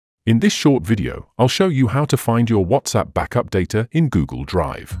In this short video, I'll show you how to find your WhatsApp backup data in Google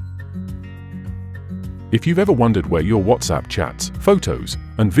Drive. If you've ever wondered where your WhatsApp chats, photos,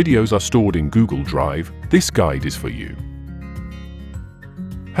 and videos are stored in Google Drive, this guide is for you.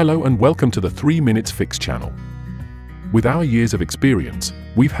 Hello and welcome to the 3 Minutes Fix channel. With our years of experience,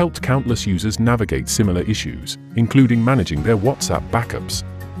 we've helped countless users navigate similar issues, including managing their WhatsApp backups.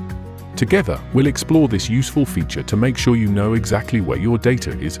 Together, we'll explore this useful feature to make sure you know exactly where your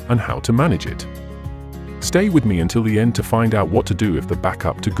data is and how to manage it. Stay with me until the end to find out what to do if the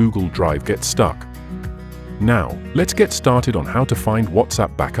backup to Google Drive gets stuck. Now, let's get started on how to find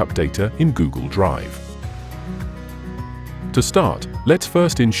WhatsApp backup data in Google Drive. To start, let's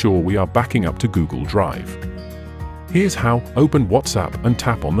first ensure we are backing up to Google Drive. Here's how: open WhatsApp and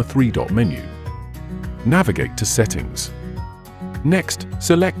tap on the three-dot menu. Navigate to Settings. Next,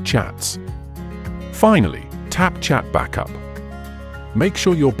 select Chats. Finally, tap Chat Backup. Make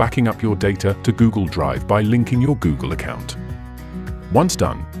sure you're backing up your data to Google Drive by linking your Google account. Once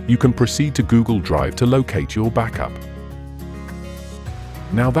done, you can proceed to Google Drive to locate your backup.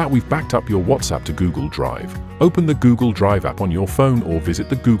 Now that we've backed up your WhatsApp to Google Drive, open the Google Drive app on your phone or visit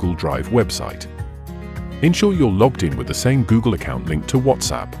the Google Drive website. Ensure you're logged in with the same Google account linked to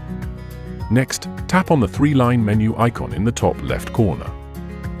WhatsApp. Next, tap on the three-line menu icon in the top left corner.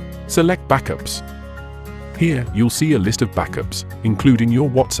 Select Backups. Here, you'll see a list of backups, including your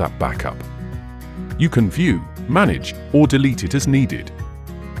WhatsApp backup. You can view, manage, or delete it as needed.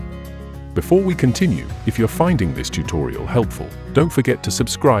 Before we continue, if you're finding this tutorial helpful, don't forget to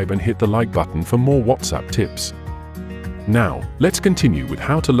subscribe and hit the like button for more WhatsApp tips. Now, let's continue with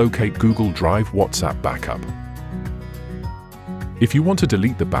how to locate Google Drive WhatsApp backup. If you want to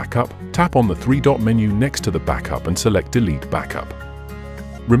delete the backup, tap on the three-dot menu next to the backup and select Delete Backup.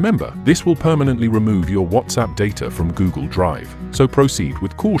 Remember, this will permanently remove your WhatsApp data from Google Drive, so proceed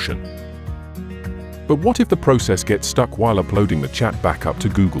with caution. But what if the process gets stuck while uploading the chat backup to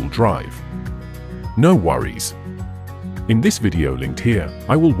Google Drive? No worries. In this video linked here,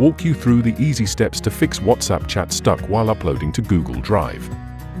 I will walk you through the easy steps to fix WhatsApp chat stuck while uploading to Google Drive.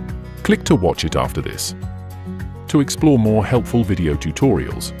 Click to watch it after this. To explore more helpful video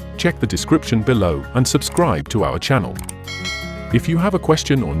tutorials, check the description below and subscribe to our channel. If you have a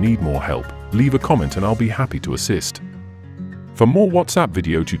question or need more help, leave a comment and I'll be happy to assist. For more WhatsApp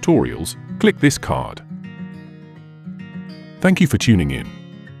video tutorials, click this card. Thank you for tuning in.